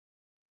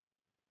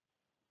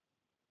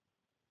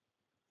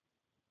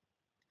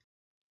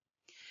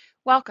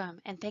Welcome,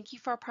 and thank you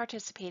for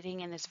participating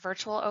in this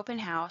virtual open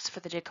house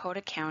for the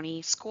Dakota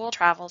County School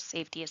Travel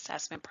Safety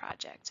Assessment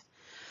Project.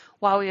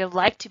 While we would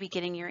like to be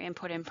getting your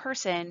input in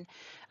person,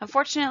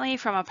 unfortunately,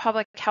 from a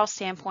public health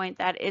standpoint,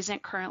 that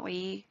isn't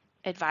currently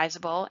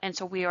advisable, and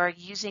so we are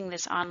using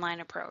this online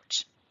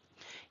approach.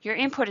 Your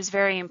input is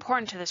very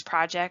important to this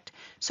project,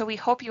 so we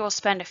hope you will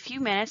spend a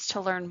few minutes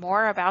to learn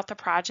more about the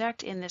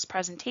project in this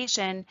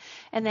presentation,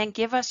 and then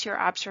give us your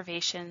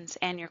observations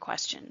and your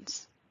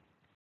questions.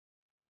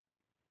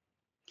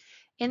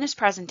 In this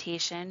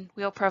presentation,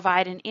 we will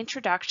provide an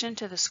introduction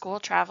to the School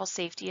Travel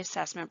Safety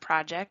Assessment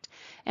Project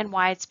and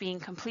why it's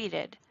being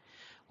completed.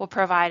 We'll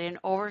provide an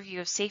overview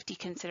of safety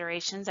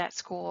considerations at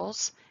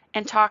schools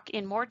and talk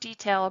in more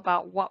detail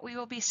about what we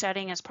will be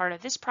studying as part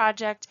of this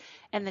project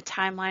and the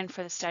timeline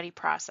for the study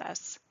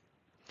process.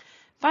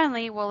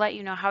 Finally, we'll let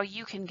you know how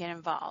you can get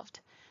involved.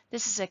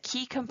 This is a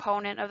key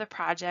component of the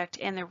project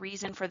and the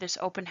reason for this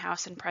open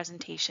house and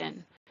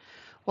presentation.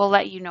 We'll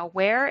let you know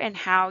where and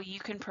how you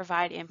can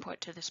provide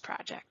input to this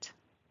project.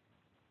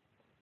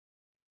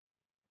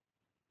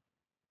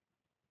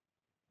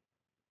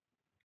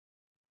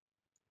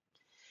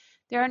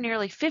 There are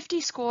nearly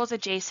 50 schools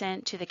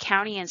adjacent to the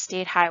county and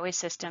state highway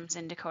systems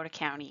in Dakota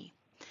County.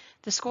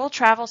 The School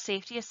Travel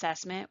Safety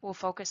Assessment will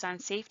focus on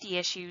safety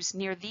issues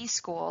near these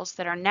schools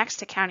that are next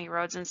to county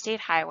roads and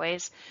state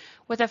highways,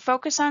 with a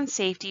focus on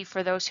safety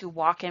for those who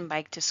walk and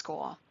bike to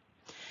school.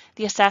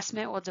 The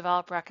assessment will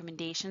develop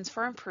recommendations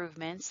for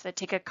improvements that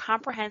take a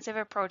comprehensive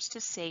approach to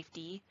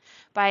safety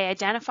by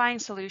identifying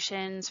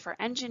solutions for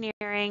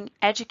engineering,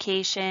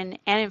 education,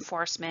 and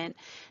enforcement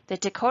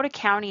that Dakota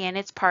County and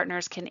its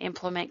partners can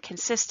implement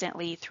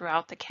consistently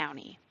throughout the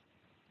county.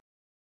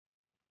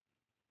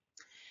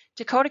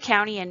 Dakota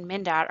County and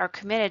MnDOT are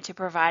committed to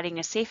providing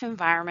a safe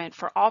environment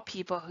for all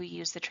people who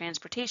use the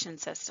transportation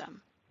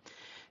system.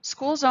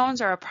 School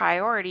zones are a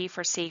priority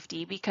for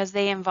safety because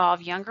they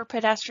involve younger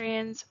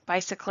pedestrians,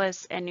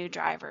 bicyclists, and new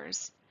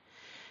drivers.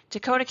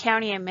 Dakota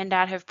County and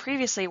MnDOT have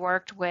previously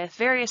worked with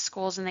various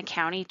schools in the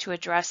county to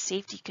address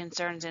safety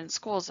concerns in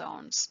school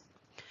zones.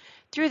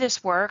 Through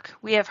this work,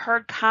 we have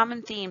heard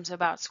common themes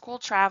about school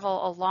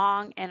travel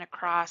along and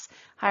across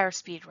higher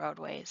speed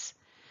roadways.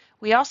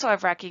 We also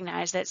have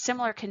recognized that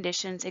similar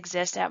conditions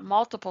exist at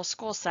multiple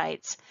school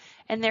sites,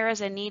 and there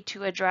is a need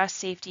to address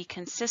safety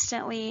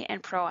consistently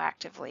and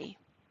proactively.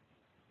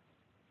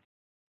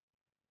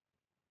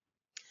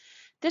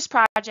 This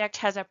project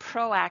has a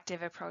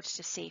proactive approach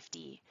to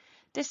safety.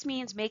 This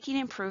means making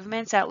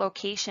improvements at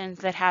locations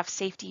that have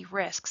safety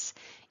risks,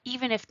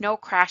 even if no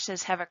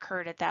crashes have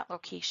occurred at that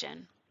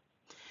location.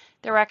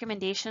 The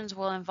recommendations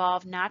will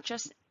involve not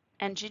just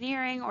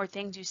engineering or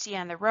things you see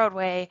on the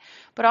roadway,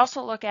 but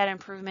also look at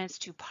improvements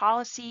to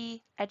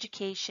policy,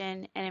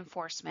 education, and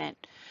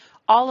enforcement,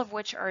 all of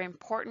which are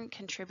important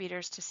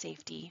contributors to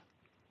safety.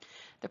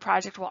 The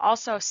project will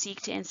also seek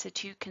to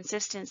institute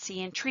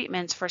consistency in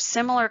treatments for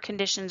similar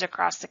conditions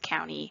across the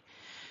county,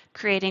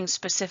 creating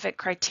specific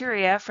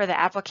criteria for the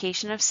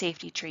application of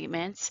safety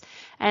treatments,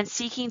 and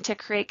seeking to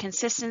create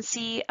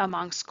consistency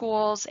among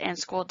schools and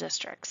school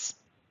districts.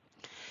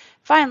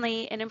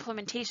 Finally, an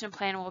implementation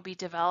plan will be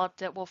developed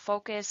that will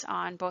focus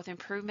on both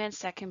improvements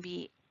that can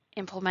be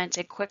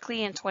implemented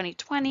quickly in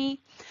 2020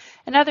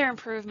 and other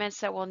improvements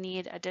that will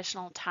need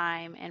additional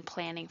time and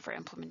planning for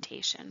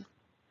implementation.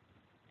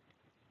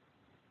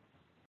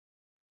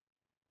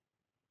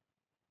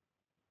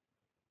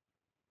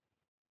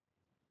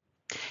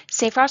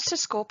 Safe Routes to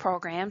School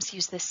programs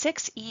use the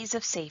 6 E's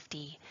of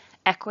safety: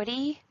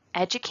 equity,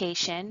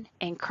 education,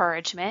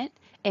 encouragement,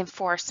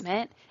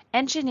 enforcement,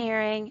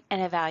 engineering,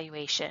 and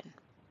evaluation.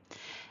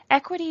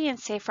 Equity in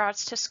Safe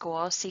Routes to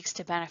School seeks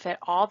to benefit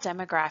all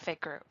demographic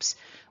groups,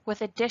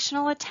 with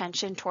additional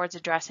attention towards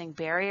addressing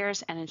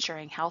barriers and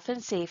ensuring health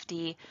and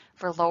safety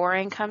for lower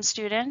income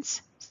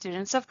students,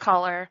 students of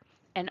color,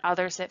 and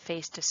others that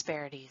face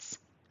disparities.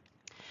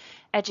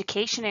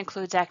 Education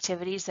includes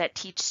activities that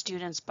teach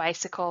students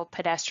bicycle,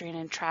 pedestrian,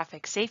 and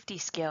traffic safety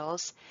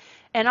skills,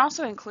 and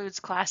also includes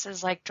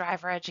classes like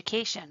driver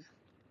education.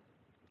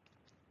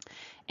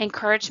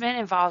 Encouragement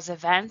involves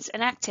events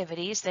and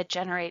activities that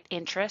generate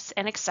interest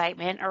and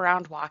excitement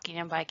around walking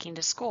and biking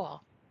to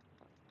school.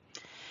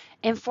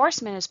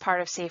 Enforcement is part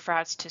of Safe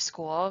Routes to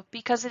School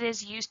because it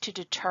is used to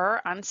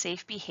deter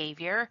unsafe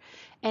behavior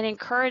and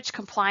encourage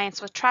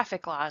compliance with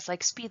traffic laws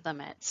like speed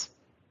limits.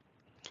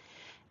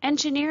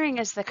 Engineering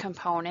is the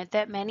component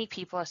that many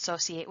people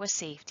associate with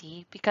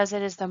safety because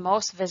it is the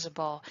most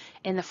visible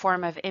in the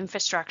form of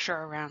infrastructure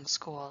around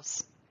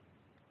schools.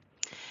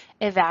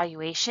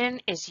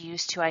 Evaluation is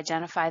used to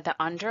identify the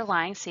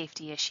underlying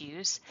safety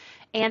issues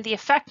and the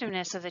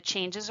effectiveness of the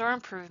changes or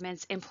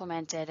improvements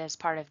implemented as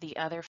part of the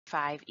other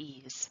 5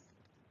 E's.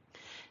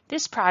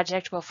 This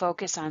project will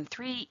focus on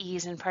 3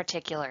 E's in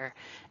particular: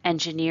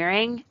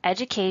 engineering,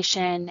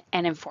 education,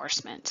 and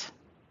enforcement.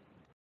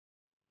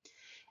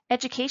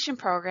 Education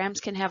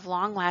programs can have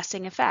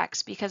long-lasting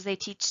effects because they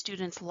teach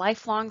students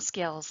lifelong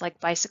skills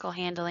like bicycle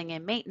handling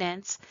and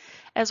maintenance,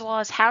 as well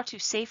as how to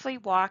safely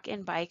walk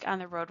and bike on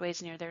the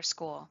roadways near their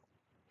school.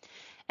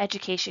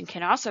 Education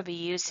can also be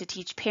used to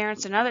teach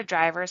parents and other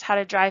drivers how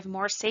to drive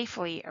more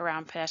safely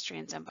around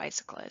pedestrians and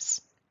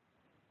bicyclists.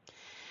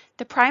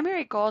 The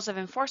primary goals of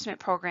enforcement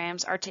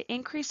programs are to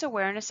increase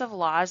awareness of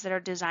laws that are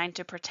designed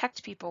to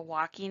protect people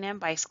walking and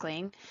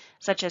bicycling,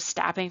 such as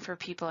stopping for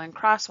people in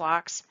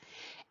crosswalks,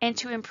 and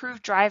to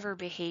improve driver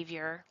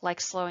behavior,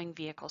 like slowing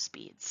vehicle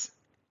speeds.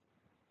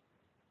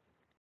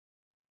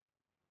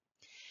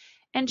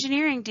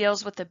 Engineering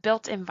deals with the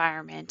built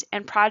environment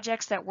and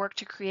projects that work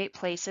to create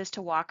places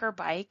to walk or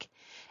bike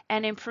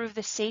and improve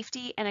the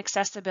safety and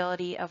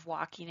accessibility of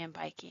walking and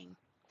biking.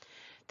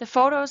 The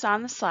photos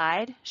on the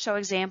slide show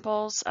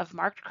examples of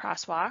marked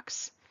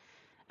crosswalks,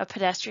 a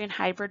pedestrian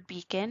hybrid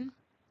beacon,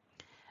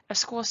 a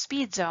school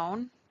speed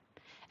zone,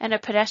 and a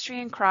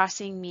pedestrian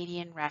crossing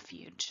median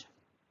refuge.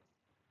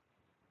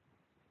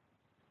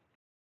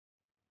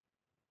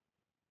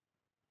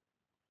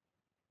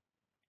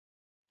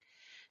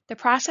 The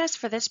process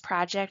for this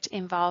project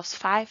involves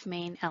 5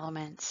 main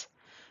elements.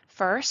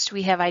 First,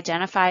 we have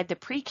identified the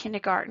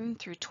pre-kindergarten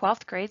through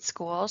 12th grade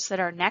schools that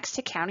are next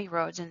to county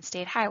roads and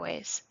state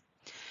highways.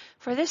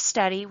 For this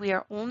study, we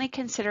are only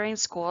considering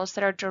schools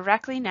that are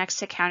directly next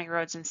to county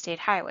roads and state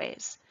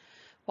highways.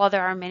 While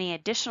there are many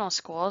additional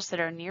schools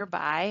that are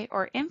nearby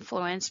or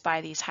influenced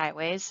by these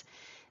highways,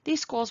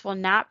 these schools will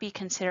not be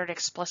considered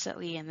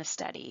explicitly in the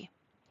study.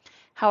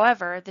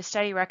 However, the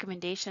study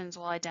recommendations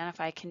will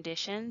identify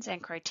conditions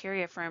and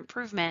criteria for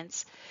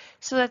improvements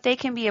so that they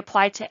can be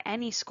applied to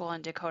any school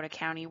in Dakota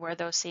County where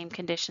those same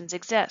conditions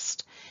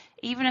exist,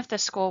 even if the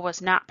school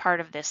was not part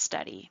of this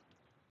study.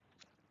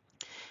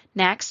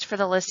 Next, for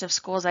the list of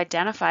schools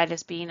identified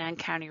as being on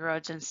county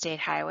roads and state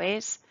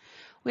highways,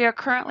 we are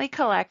currently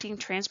collecting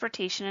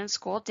transportation and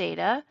school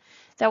data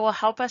that will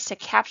help us to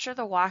capture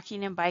the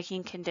walking and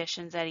biking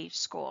conditions at each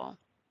school.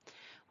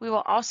 We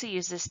will also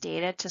use this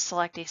data to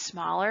select a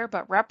smaller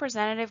but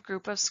representative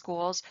group of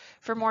schools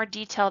for more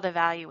detailed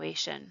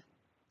evaluation.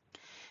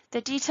 The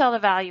detailed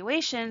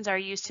evaluations are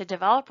used to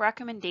develop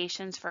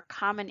recommendations for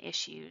common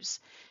issues,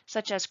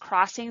 such as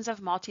crossings of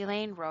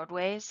multi-lane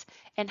roadways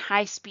and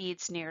high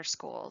speeds near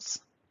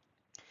schools.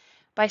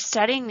 By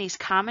studying these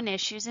common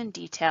issues in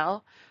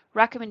detail,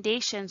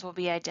 recommendations will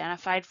be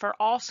identified for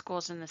all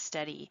schools in the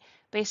study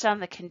based on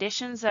the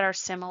conditions that are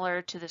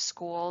similar to the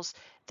schools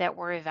that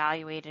were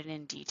evaluated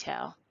in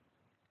detail.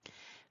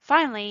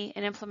 Finally,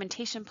 an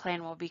implementation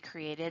plan will be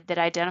created that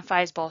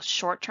identifies both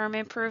short-term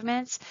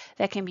improvements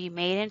that can be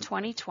made in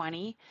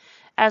 2020,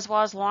 as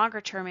well as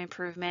longer-term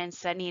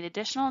improvements that need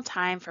additional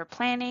time for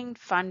planning,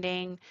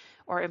 funding,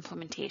 or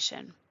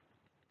implementation.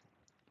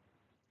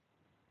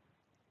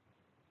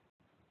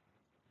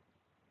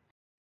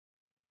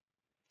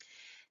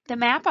 The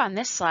map on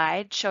this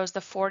slide shows the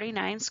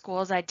 49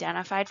 schools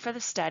identified for the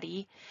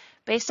study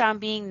based on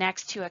being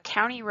next to a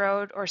county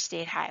road or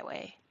state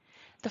highway.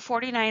 The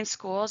 49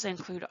 schools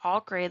include all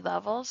grade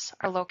levels,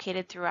 are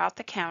located throughout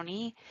the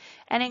county,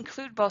 and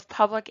include both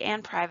public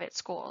and private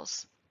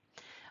schools.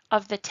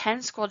 Of the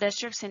 10 school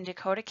districts in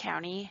Dakota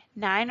County,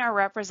 9 are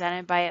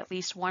represented by at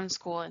least one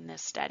school in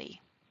this study.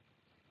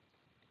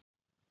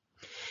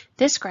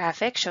 This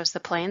graphic shows the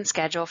planned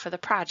schedule for the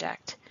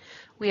project.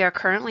 We are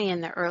currently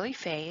in the early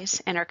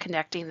phase and are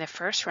conducting the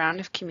first round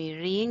of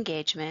community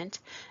engagement,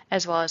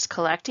 as well as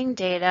collecting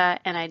data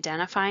and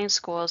identifying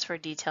schools for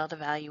detailed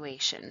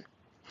evaluation.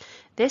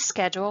 This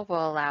schedule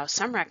will allow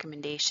some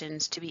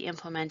recommendations to be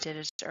implemented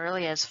as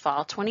early as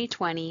fall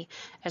 2020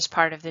 as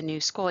part of the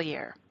new school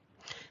year.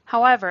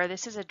 However,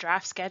 this is a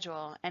draft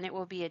schedule and it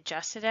will be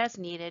adjusted as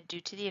needed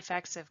due to the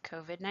effects of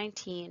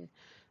COVID-19,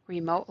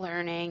 remote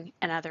learning,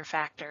 and other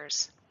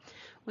factors.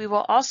 We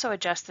will also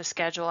adjust the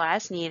schedule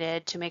as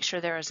needed to make sure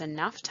there is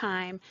enough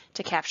time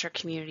to capture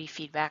community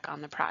feedback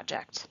on the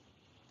project.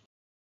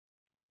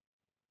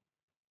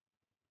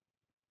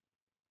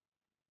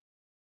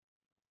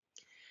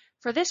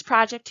 For this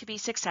project to be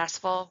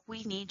successful,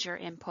 we need your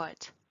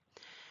input.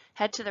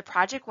 Head to the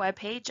project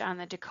webpage on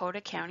the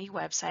Dakota County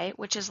website,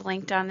 which is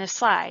linked on this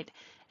slide,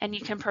 and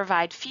you can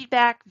provide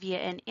feedback via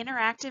an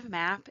interactive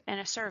map and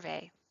a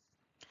survey.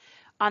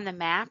 On the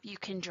map, you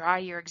can draw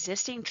your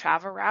existing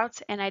travel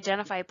routes and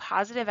identify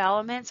positive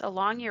elements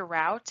along your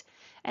route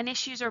and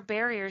issues or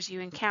barriers you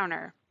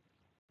encounter.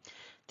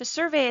 The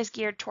survey is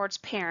geared towards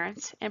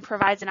parents and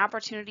provides an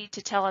opportunity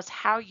to tell us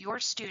how your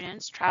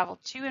students travel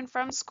to and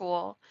from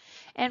school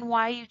and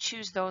why you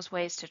choose those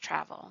ways to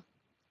travel.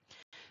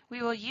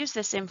 We will use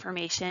this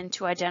information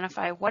to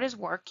identify what is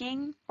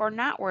working or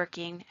not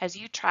working as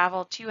you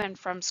travel to and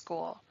from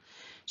school,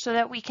 so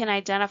that we can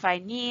identify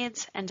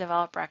needs and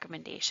develop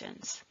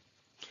recommendations.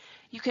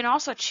 You can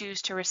also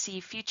choose to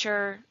receive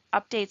future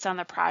updates on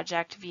the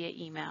project via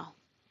email.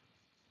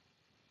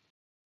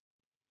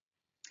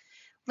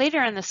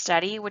 Later in the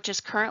study, which is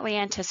currently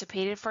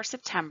anticipated for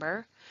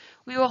September,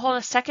 we will hold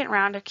a second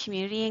round of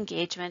community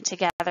engagement to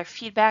gather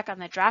feedback on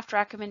the draft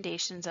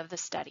recommendations of the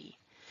study.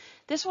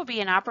 This will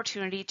be an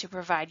opportunity to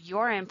provide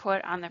your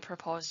input on the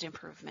proposed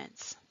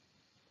improvements.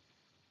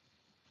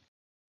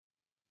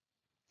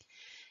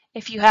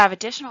 If you have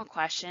additional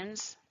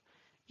questions,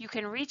 You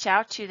can reach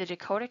out to the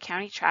Dakota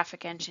County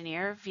Traffic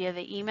Engineer via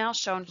the email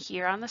shown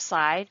here on the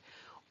slide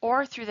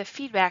or through the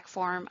feedback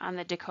form on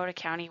the Dakota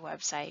County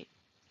website.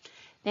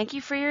 Thank you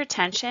for your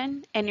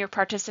attention and your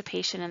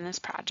participation in this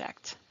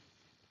project.